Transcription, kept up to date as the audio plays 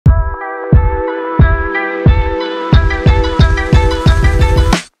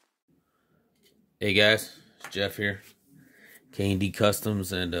Hey guys, it's Jeff here, K&D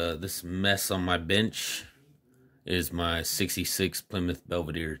Customs, and this mess on my bench is my 66 Plymouth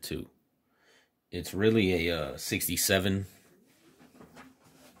Belvedere 2. It's really a 67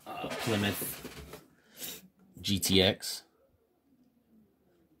 Plymouth GTX,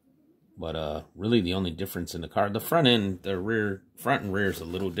 but really the only difference in the car, the front and rear is a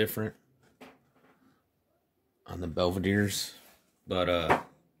little different on the Belvederes, but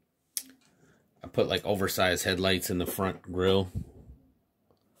I put like oversized headlights in the front grille,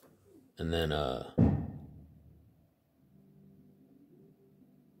 and then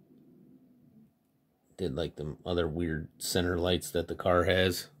did like the other weird center lights that the car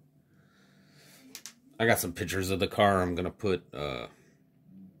has. I got some pictures of the car I'm gonna put on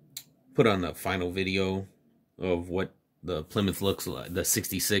the final video of what the Plymouth looks like, the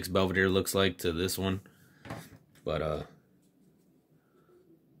 66 Belvedere looks like to this one. But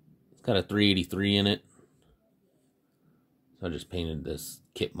it's got a 383 in it. So I just painted this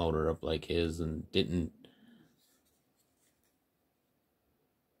kit motor up like his and didn't.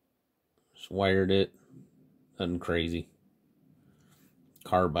 Just wired it. Nothing crazy.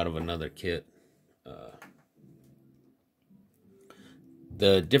 Carb out of another kit.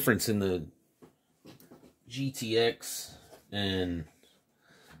 The difference in the GTX and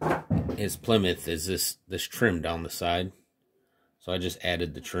his Plymouth is this trim down the side. So I just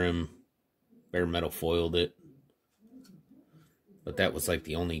added the trim, bare metal foiled it. But that was like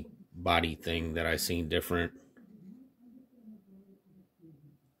the only body thing that I seen different.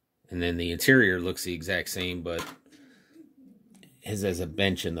 And then the interior looks the exact same, but his has a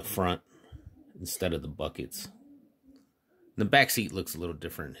bench in the front instead of the buckets. The back seat looks a little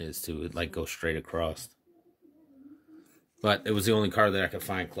different in his too. It like goes straight across. But it was the only car that I could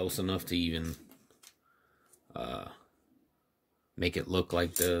find close enough to even make it look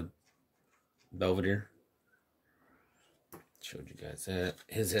like the Belvedere. Showed you guys that.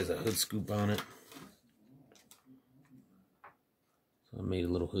 His has a hood scoop on it. So I made a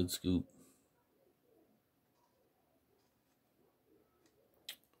little hood scoop.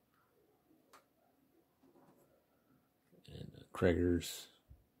 And Craigers.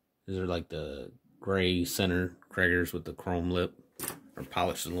 These are like the gray center Craigers with the chrome lip or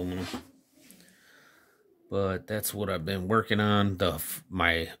polished aluminum. But that's what I've been working on.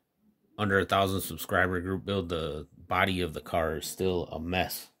 My under 1,000 subscriber group build. The body of the car is still a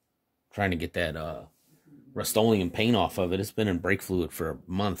mess. Trying to get that Rust-Oleum paint off of it. It's been in brake fluid for a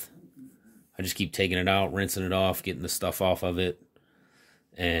month. I just keep taking it out, rinsing it off, getting the stuff off of it.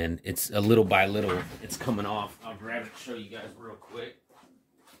 And it's a little by little, it's coming off. I'll grab it and show you guys real quick.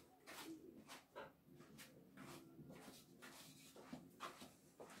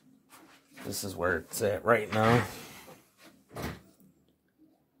 This is where it's at right now.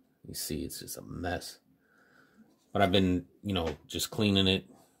 You see, it's just a mess. But I've been, just cleaning it,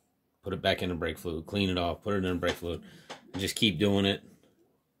 put it back in the brake fluid, clean it off, put it in the brake fluid, and just keep doing it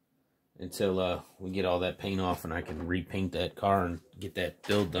until we get all that paint off and I can repaint that car and get that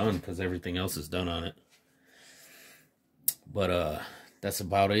build done because everything else is done on it. But that's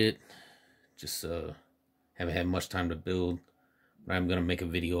about it. Just haven't had much time to build. But I'm going to make a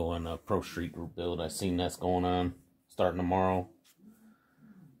video on a Pro Street Group build. I've seen that's going on starting tomorrow.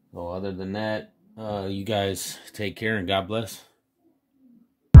 So other than that, you guys take care and God bless.